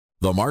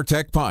The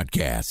MarTech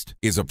Podcast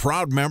is a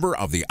proud member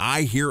of the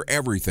I Hear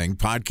Everything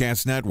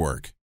Podcast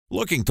Network.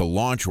 Looking to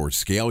launch or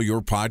scale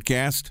your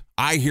podcast?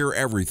 I Hear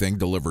Everything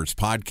delivers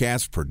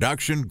podcast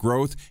production,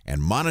 growth,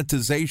 and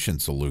monetization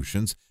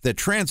solutions that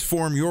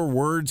transform your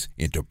words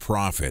into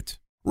profit.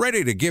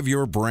 Ready to give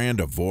your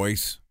brand a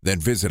voice? Then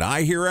visit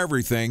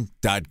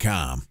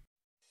iheareverything.com.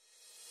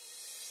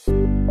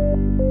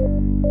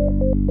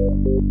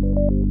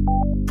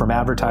 From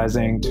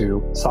advertising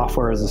to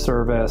software as a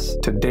service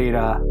to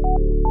data.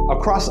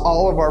 Across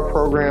all of our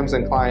programs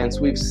and clients,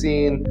 we've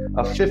seen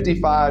a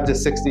 55 to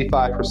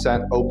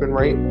 65% open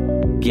rate.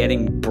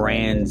 Getting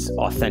brands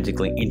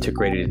authentically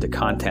integrated into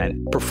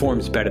content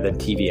performs better than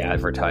TV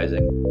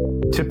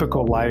advertising.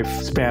 Typical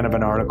lifespan of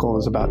an article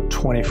is about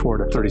 24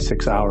 to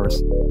 36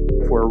 hours.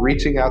 If we're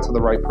reaching out to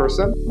the right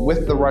person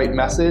with the right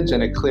message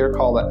and a clear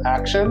call to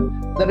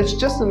action, then it's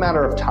just a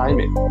matter of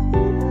timing.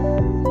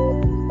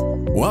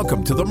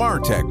 Welcome to the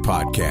MarTech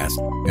Podcast,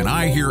 an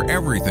I Hear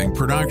Everything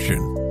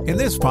production. In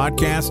this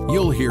podcast,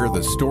 you'll hear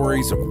the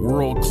stories of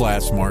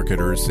world-class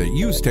marketers that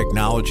use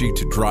technology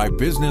to drive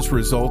business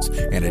results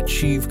and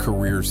achieve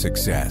career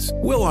success.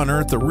 We'll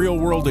unearth the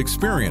real-world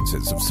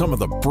experiences of some of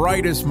the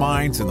brightest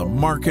minds in the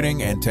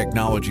marketing and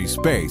technology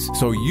space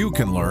so you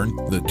can learn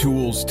the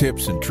tools,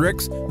 tips, and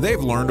tricks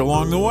they've learned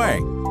along the way.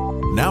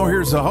 Now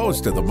here's the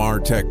host of the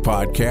MarTech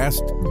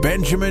Podcast,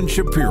 Benjamin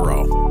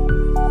Shapiro.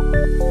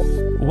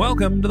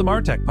 Welcome to the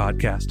MarTech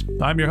Podcast.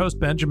 I'm your host,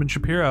 Benjamin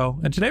Shapiro,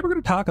 and today we're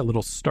going to talk a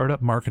little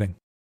startup marketing.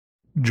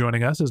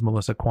 Joining us is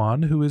Melissa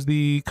Kwan, who is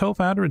the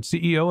co-founder and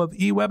CEO of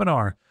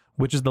eWebinar,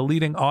 which is the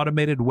leading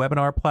automated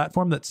webinar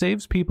platform that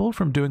saves people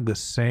from doing the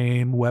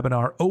same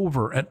webinar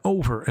over and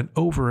over and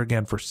over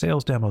again for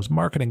sales demos,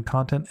 marketing,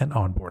 content, and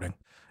onboarding.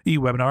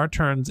 eWebinar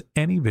turns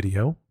any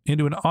video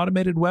into an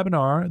automated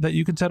webinar that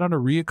you can set on a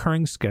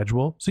reoccurring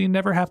schedule so you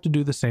never have to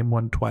do the same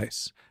one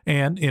twice.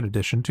 And in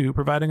addition to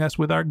providing us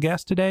with our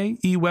guest today,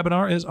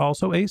 eWebinar is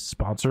also a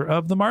sponsor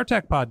of the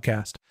MarTech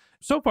Podcast.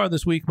 So far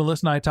this week,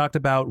 Melissa and I talked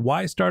about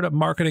why startup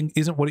marketing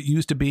isn't what it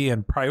used to be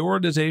and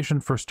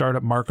prioritization for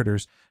startup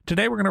marketers.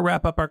 Today, we're going to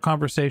wrap up our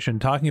conversation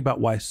talking about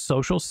why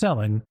social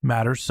selling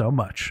matters so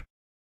much.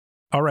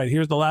 All right,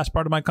 here's the last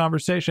part of my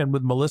conversation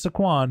with Melissa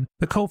Kwan,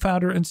 the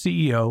co-founder and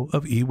CEO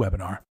of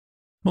eWebinar.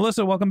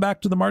 Melissa, welcome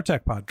back to the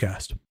MarTech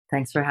Podcast.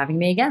 Thanks for having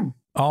me again.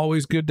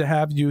 Always good to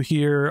have you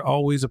here.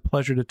 Always a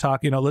pleasure to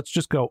talk. Let's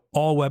just go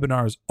all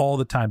webinars all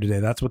the time today.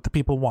 That's what the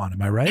people want.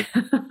 Am I right?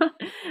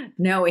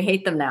 No, we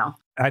hate them now.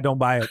 I don't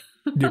buy it.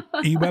 Your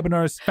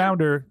eWebinar's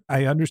founder,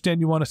 I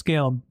understand you want to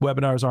scale them.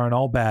 Webinars aren't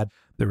all bad.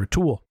 They're a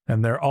tool.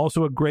 And they're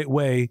also a great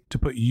way to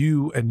put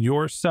you and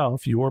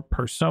yourself, your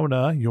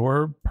persona,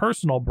 your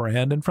personal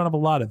brand in front of a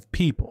lot of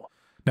people.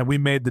 Now, we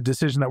made the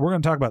decision that we're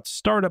going to talk about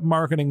startup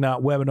marketing,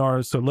 not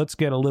webinars. So let's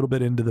get a little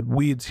bit into the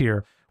weeds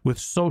here with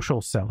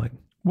social selling.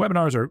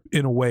 Webinars are,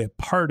 in a way, a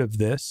part of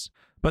this,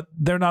 but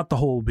they're not the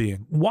whole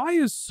being. Why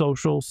is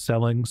social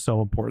selling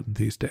so important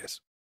these days?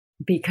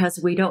 Because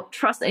we don't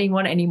trust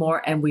anyone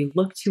anymore, and we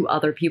look to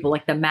other people,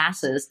 like the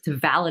masses, to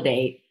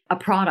validate a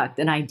product,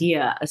 an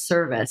idea, a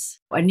service,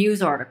 a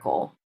news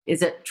article.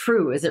 Is it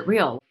true? Is it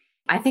real?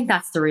 I think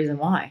that's the reason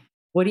why.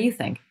 What do you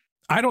think?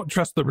 I don't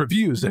trust the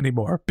reviews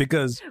anymore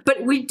because...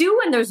 But we do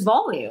when there's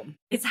volume.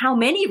 It's how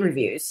many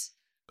reviews.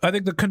 I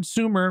think the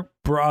consumer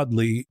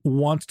broadly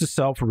wants to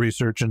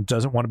self-research and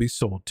doesn't want to be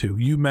sold to.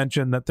 You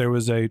mentioned that there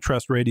was a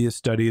Trust Radius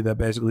study that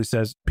basically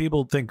says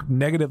people think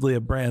negatively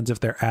of brands if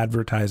they're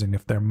advertising,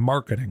 if they're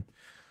marketing.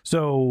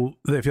 So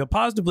they feel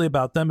positively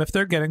about them if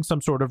they're getting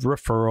some sort of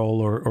referral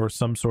or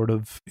some sort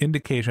of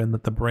indication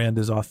that the brand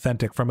is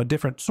authentic from a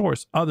different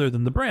source other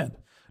than the brand.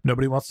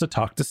 Nobody wants to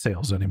talk to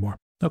sales anymore.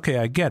 Okay,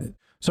 I get it.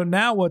 So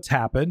now what's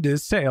happened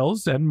is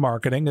sales and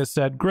marketing has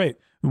said, great,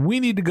 we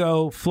need to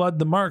go flood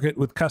the market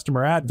with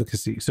customer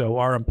advocacy. So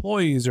our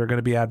employees are going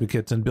to be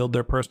advocates and build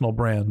their personal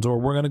brands, or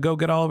we're going to go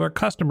get all of our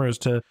customers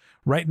to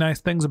write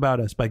nice things about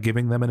us by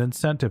giving them an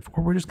incentive,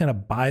 or we're just going to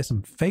buy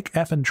some fake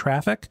effing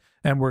traffic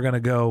and we're going to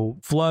go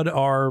flood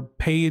our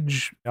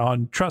page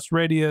on Trust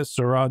Radius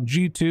or on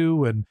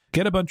G2 and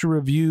get a bunch of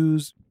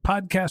reviews,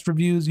 podcast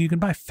reviews. You can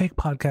buy fake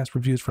podcast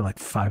reviews for like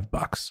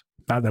 $5.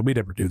 Not that we'd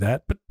ever do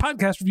that, but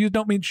podcast reviews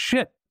don't mean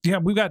shit. Yeah,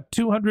 we've got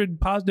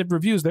 200 positive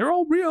reviews. They're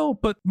all real,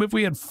 but if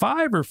we had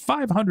 5 or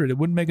 500, it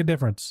wouldn't make a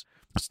difference.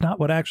 It's not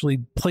what actually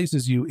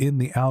places you in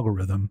the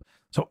algorithm.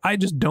 So I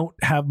just don't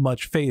have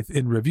much faith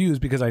in reviews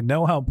because I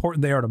know how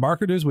important they are to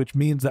marketers, which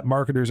means that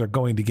marketers are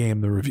going to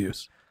game the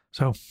reviews.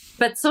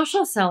 But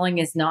social selling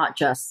is not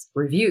just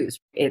reviews.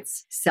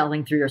 It's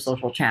selling through your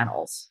social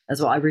channels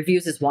as well.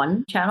 Reviews is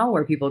one channel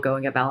where people go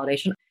and get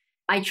validation.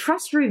 I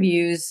trust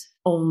reviews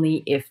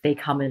only if they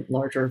come in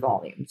larger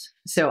volumes.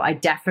 So I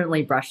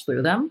definitely brush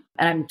through them.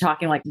 And I'm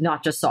talking like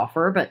not just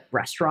software, but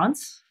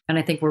restaurants. And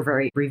I think we're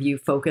very review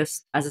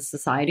focused as a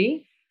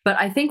society. But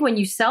I think when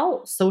you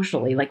sell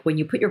socially, like when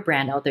you put your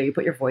brand out there, you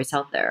put your voice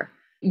out there,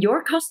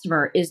 your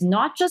customer is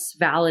not just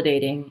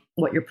validating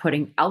what you're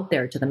putting out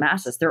there to the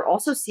masses. They're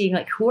also seeing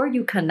like, who are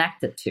you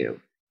connected to?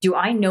 Do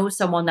I know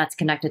someone that's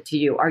connected to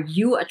you? Are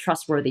you a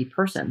trustworthy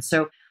person?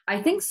 So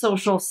I think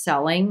social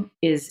selling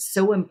is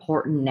so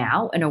important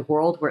now in a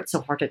world where it's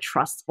so hard to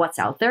trust what's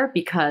out there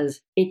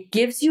because it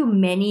gives you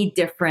many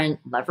different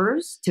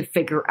levers to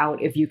figure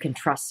out if you can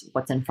trust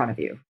what's in front of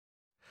you.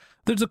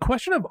 There's a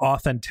question of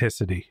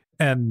authenticity.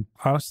 And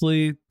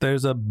honestly,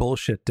 there's a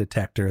bullshit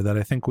detector that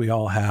I think we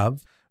all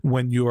have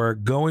when you are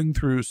going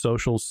through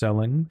social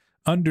selling,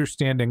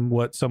 understanding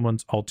what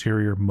someone's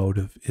ulterior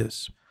motive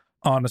is.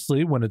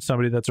 Honestly, when it's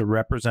somebody that's a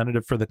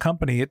representative for the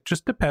company, it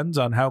just depends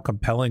on how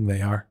compelling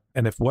they are.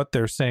 And if what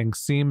they're saying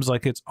seems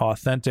like it's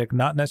authentic,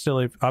 not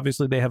necessarily,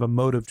 obviously they have a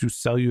motive to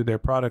sell you their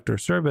product or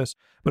service,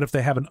 but if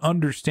they have an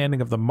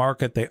understanding of the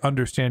market, they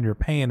understand your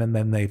pain, and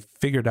then they've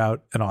figured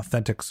out an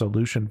authentic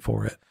solution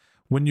for it.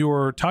 When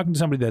you're talking to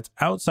somebody that's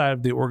outside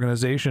of the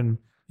organization,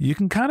 you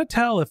can kind of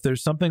tell if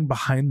there's something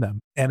behind them.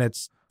 And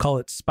call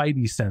it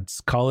spidey sense,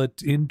 call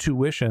it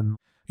intuition.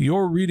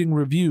 You're reading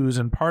reviews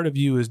and part of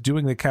you is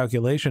doing the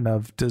calculation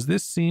of, does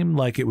this seem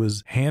like it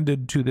was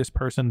handed to this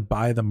person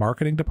by the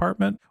marketing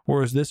department?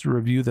 Or is this a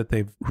review that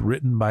they've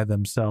written by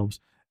themselves?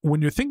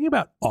 When you're thinking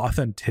about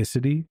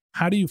authenticity,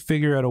 how do you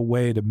figure out a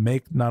way to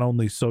make not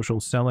only social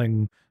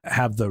selling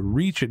have the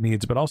reach it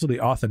needs, but also the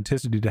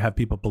authenticity to have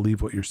people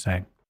believe what you're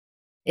saying?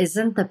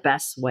 Isn't the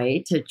best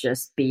way to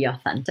just be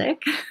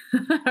authentic,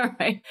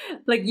 right?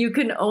 Like you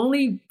can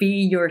only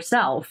be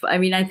yourself. I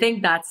mean, I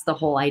think that's the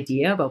whole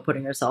idea about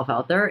putting yourself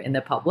out there in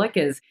the public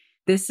is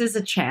this is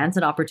a chance,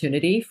 an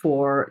opportunity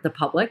for the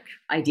public,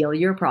 ideally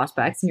your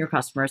prospects and your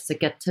customers to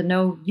get to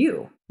know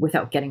you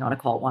without getting on a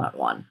call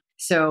one-on-one.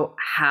 So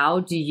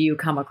how do you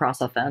come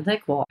across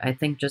authentic? Well, I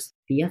think just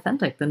be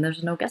authentic, then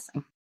there's no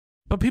guessing.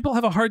 But people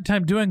have a hard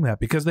time doing that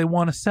because they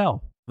want to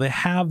sell. They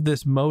have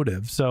this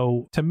motive.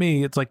 So to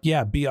me, it's like,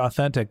 yeah, be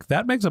authentic.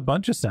 That makes a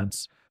bunch of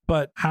sense.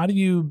 But how do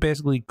you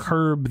basically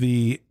curb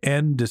the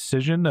end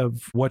decision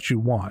of what you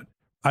want?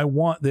 I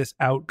want this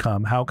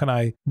outcome. How can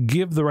I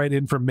give the right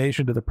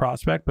information to the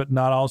prospect, but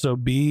not also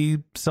be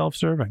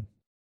self-serving?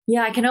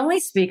 Yeah, I can only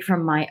speak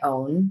from my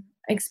own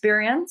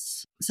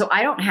experience. So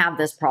I don't have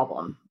this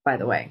problem, by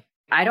the way.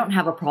 I don't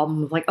have a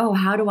problem with like, oh,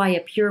 how do I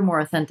appear more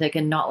authentic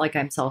and not like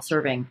I'm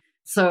self-serving?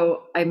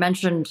 So I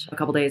mentioned a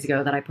couple days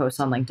ago that I post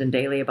on LinkedIn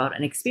daily about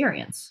an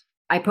experience.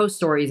 I post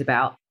stories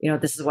about,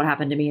 this is what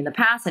happened to me in the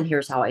past and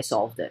here's how I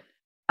solved it.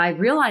 I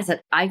realize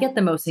that I get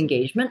the most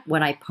engagement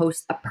when I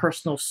post a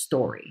personal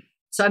story.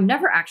 So I'm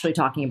never actually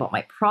talking about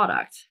my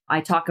product.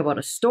 I talk about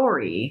a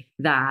story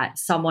that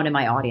someone in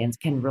my audience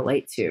can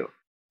relate to.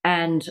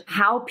 And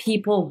how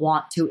people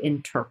want to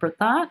interpret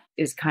that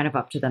is kind of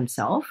up to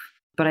themselves.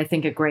 But I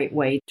think a great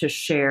way to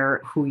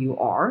share who you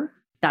are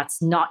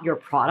that's not your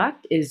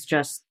product is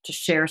just to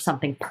share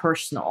something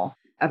personal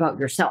about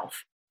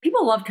yourself.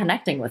 People love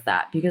connecting with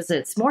that because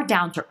it's more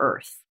down to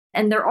earth.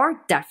 And there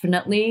are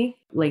definitely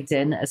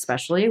LinkedIn,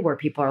 especially where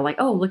people are like,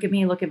 oh, look at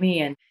me.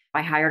 And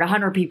I hired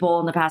 100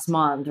 people in the past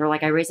month, or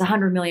like I raised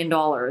 $100 million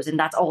and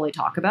that's all they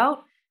talk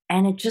about.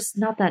 And it's just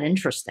not that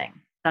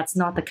interesting. That's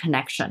not the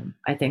connection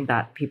I think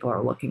that people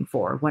are looking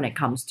for when it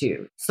comes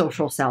to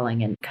social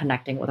selling and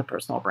connecting with a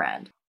personal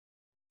brand.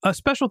 A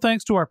special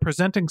thanks to our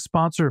presenting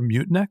sponsor,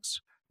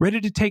 Mutinex.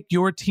 Ready to take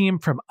your team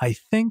from I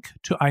think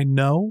to I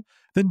know?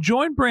 Then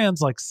join brands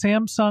like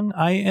Samsung,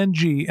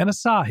 ING, and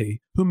Asahi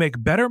who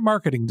make better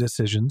marketing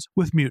decisions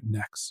with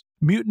Mutinex.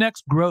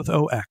 Mutinex Growth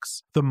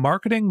OX, the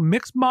marketing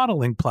mix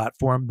modeling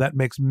platform that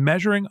makes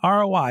measuring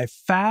ROI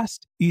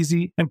fast,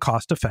 easy, and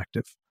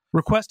cost-effective.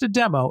 Request a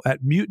demo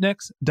at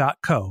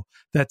mutinex.co.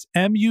 That's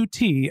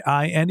MUTINEX.co.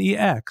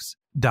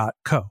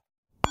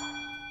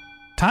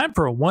 Time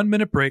for a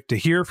 1-minute break to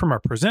hear from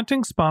our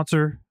presenting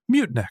sponsor,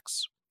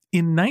 Mutinex.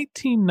 In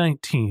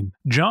 1919,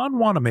 John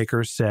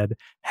Wanamaker said,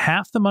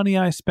 "Half the money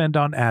I spend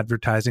on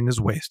advertising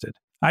is wasted.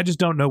 I just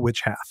don't know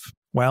which half."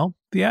 Well,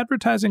 the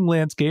advertising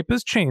landscape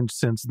has changed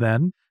since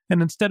then,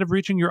 and instead of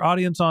reaching your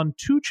audience on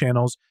 2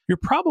 channels, you're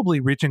probably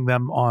reaching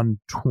them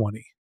on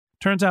 20.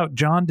 Turns out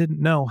John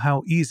didn't know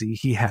how easy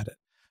he had it.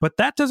 But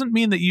that doesn't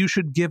mean that you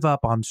should give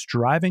up on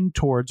striving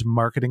towards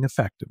marketing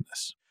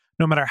effectiveness.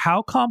 No matter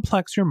how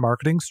complex your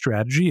marketing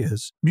strategy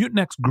is,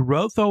 Mutinex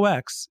Growth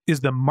OX is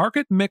the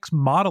market mix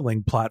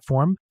modeling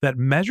platform that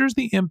measures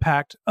the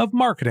impact of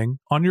marketing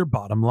on your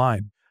bottom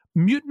line.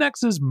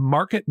 Mutinex's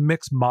market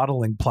mix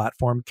modeling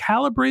platform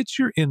calibrates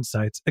your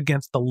insights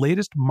against the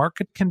latest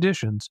market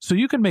conditions so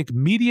you can make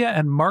media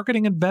and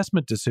marketing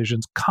investment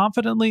decisions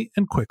confidently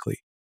and quickly.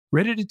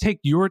 Ready to take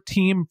your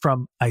team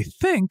from I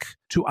think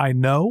to I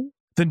know?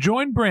 Then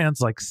join brands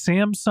like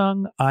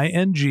Samsung,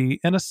 ING,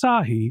 and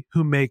Asahi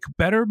who make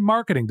better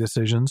marketing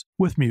decisions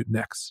with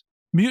Mutinex.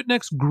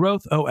 Mutinex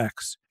Growth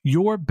OX.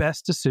 Your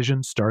best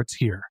decision starts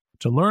here.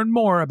 To learn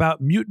more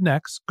about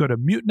Mutinex, go to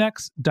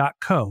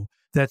mutinex.co.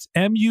 That's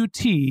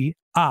MUTINEX.co.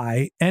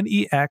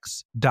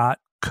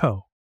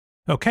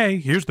 Okay,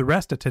 here's the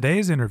rest of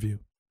today's interview.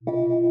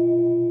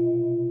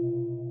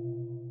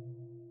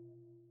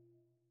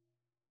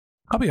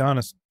 I'll be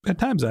honest, at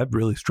times I've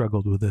really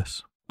struggled with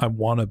this. I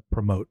want to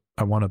promote.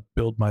 I want to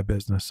build my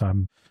business.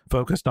 I'm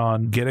focused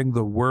on getting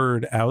the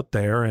word out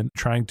there and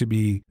trying to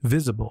be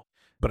visible.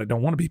 but I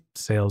don't want to be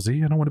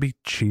salesy. I don't want to be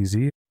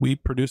cheesy. We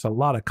produce a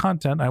lot of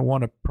content. I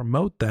want to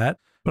promote that,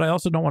 but I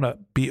also don't want to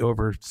be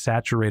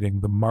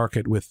oversaturating the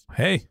market with,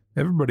 hey,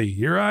 everybody,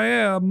 here I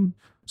am.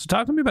 So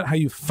talk to me about how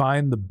you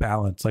find the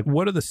balance. Like,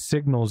 what are the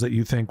signals that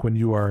you think when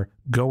you are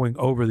going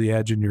over the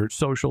edge in your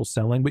social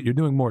selling, but you're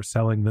doing more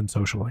selling than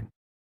socialing?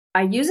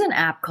 I use an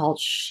app called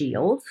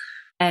Shield.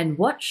 And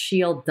what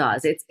Shield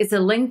does, it's a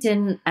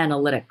LinkedIn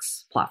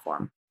analytics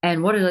platform.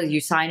 And what it is,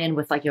 you sign in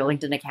with like your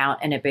LinkedIn account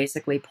and it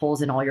basically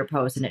pulls in all your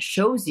posts and it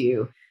shows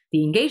you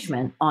the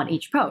engagement on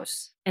each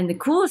post. And the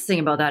coolest thing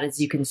about that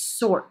is you can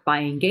sort by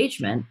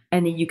engagement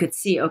and then you could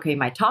see, okay,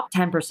 my top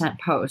 10%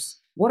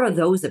 posts, what are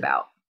those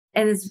about?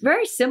 And it's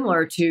very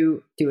similar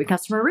to doing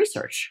customer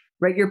research,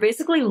 right? You're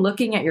basically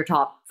looking at your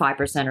top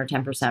 5% or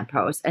 10%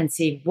 posts and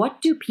seeing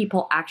what do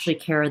people actually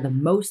care the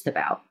most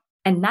about?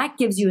 And that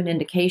gives you an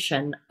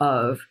indication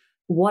of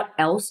what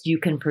else you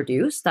can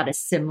produce that is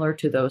similar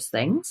to those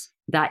things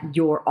that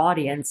your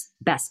audience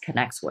best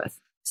connects with.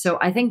 So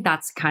I think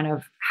that's kind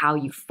of how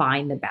you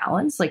find the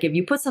balance. Like if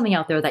you put something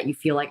out there that you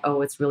feel like,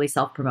 oh, it's really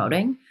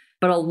self-promoting,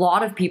 but a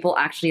lot of people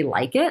actually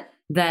like it,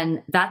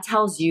 then that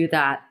tells you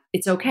that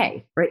it's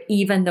okay, right?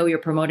 Even though you're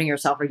promoting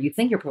yourself or you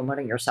think you're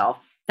promoting yourself,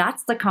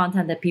 that's the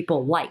content that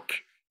people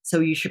like. So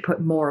you should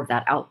put more of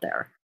that out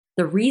there.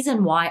 The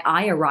reason why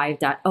I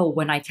arrived at, oh,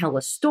 when I tell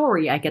a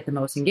story, I get the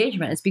most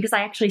engagement is because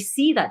I actually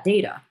see that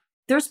data.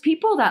 There's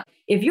people that,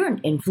 if you're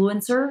an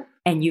influencer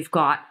and you've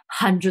got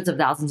hundreds of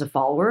thousands of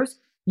followers,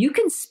 you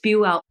can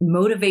spew out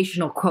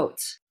motivational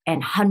quotes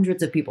and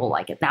hundreds of people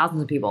like it,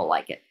 thousands of people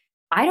like it.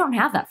 I don't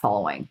have that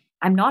following.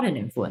 I'm not an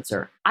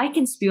influencer. I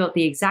can spew out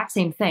the exact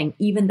same thing,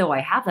 even though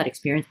I have that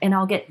experience, and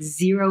I'll get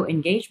zero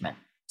engagement.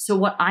 So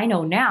what I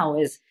know now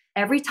is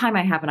every time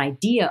I have an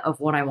idea of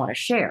what I want to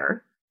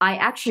share, I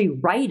actually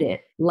write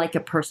it like a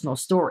personal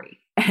story.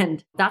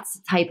 And that's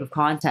the type of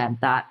content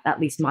that at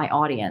least my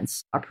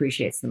audience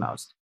appreciates the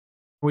most.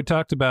 We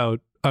talked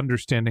about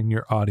understanding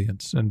your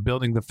audience and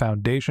building the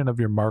foundation of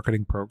your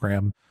marketing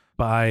program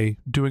by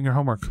doing your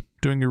homework,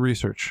 doing your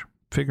research,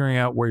 figuring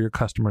out where your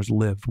customers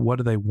live. What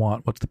do they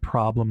want? What's the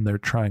problem they're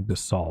trying to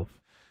solve?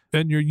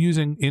 And you're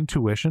using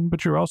intuition,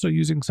 but you're also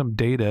using some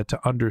data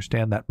to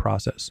understand that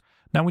process.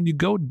 Now, when you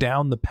go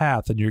down the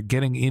path and you're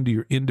getting into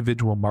your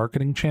individual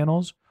marketing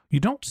channels, you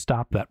don't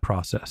stop that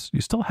process.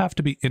 You still have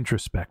to be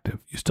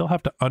introspective. You still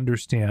have to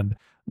understand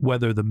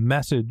whether the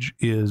message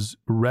is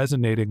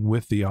resonating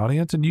with the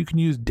audience, and you can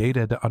use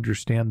data to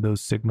understand those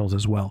signals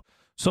as well.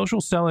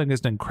 Social selling is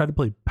an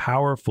incredibly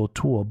powerful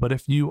tool, but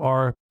if you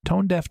are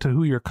tone deaf to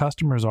who your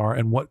customers are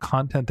and what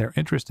content they're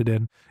interested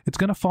in, it's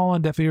going to fall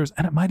on deaf ears,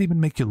 and it might even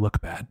make you look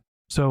bad.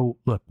 So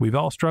look, we've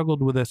all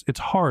struggled with this.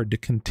 It's hard to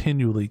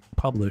continually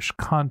publish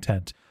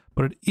content,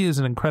 but it is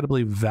an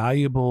incredibly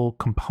valuable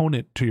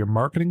component to your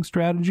marketing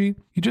strategy.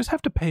 You just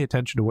have to pay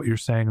attention to what you're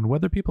saying and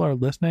whether people are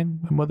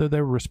listening and whether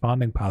they're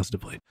responding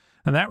positively.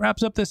 And that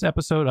wraps up this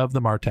episode of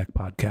the MarTech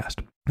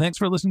Podcast. Thanks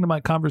for listening to my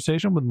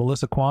conversation with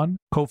Melissa Kwan,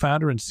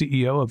 co-founder and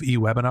CEO of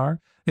eWebinar.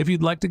 If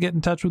you'd like to get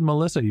in touch with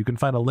Melissa, you can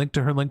find a link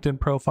to her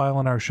LinkedIn profile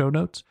in our show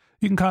notes.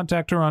 You can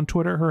contact her on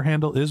Twitter. Her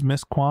handle is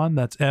Miss Kwan.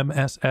 That's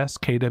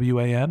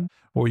MSSKWAN.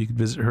 Or you can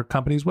visit her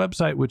company's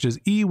website, which is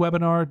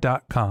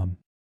eWebinar.com.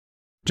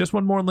 Just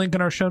one more link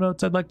in our show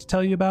notes I'd like to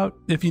tell you about.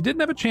 If you didn't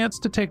have a chance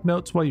to take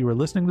notes while you were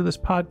listening to this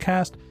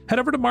podcast, head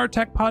over to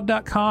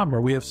martechpod.com, where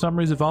we have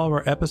summaries of all of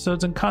our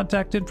episodes and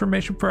contact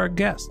information for our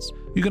guests.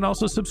 You can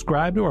also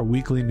subscribe to our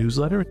weekly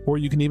newsletter, or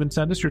you can even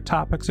send us your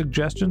topic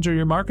suggestions or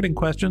your marketing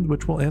questions,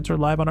 which we'll answer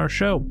live on our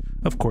show.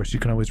 Of course, you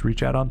can always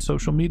reach out on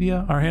social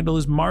media. Our handle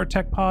is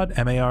MarTechPod,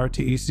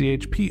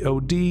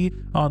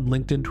 MarTechPod, on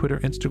LinkedIn, Twitter,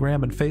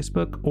 Instagram, and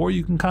Facebook, or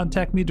you can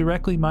contact me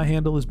directly. My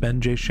handle is Ben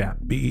J. Shap,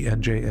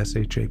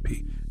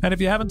 BenJShap. And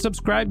if you haven't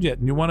subscribed yet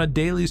and you want a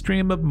daily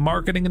stream of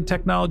marketing and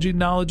technology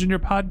knowledge in your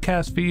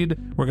podcast feed,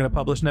 we're going to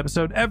publish an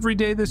episode every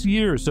day this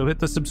year. So hit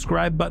the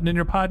subscribe button in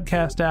your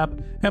podcast app,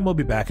 and we'll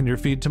be back in your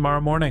feed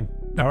tomorrow morning.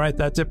 All right,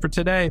 that's it for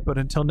today. But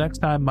until next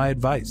time, my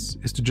advice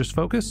is to just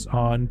focus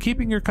on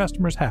keeping your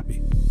customers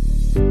happy.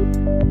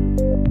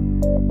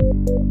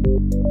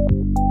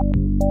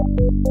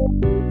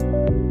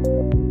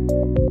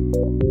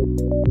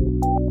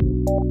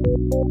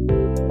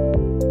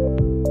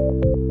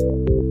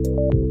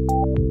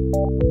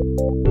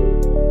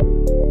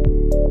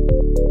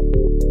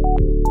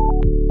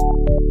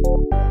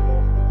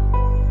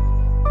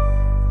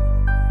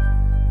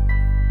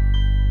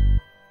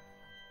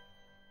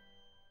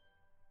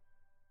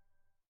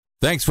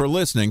 Thanks for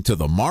listening to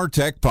the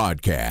MarTech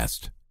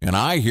Podcast, an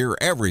I Hear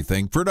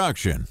Everything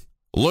production.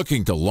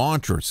 Looking to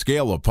launch or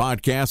scale a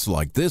podcast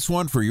like this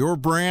one for your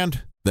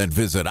brand? Then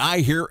visit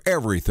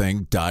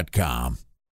iheareverything.com.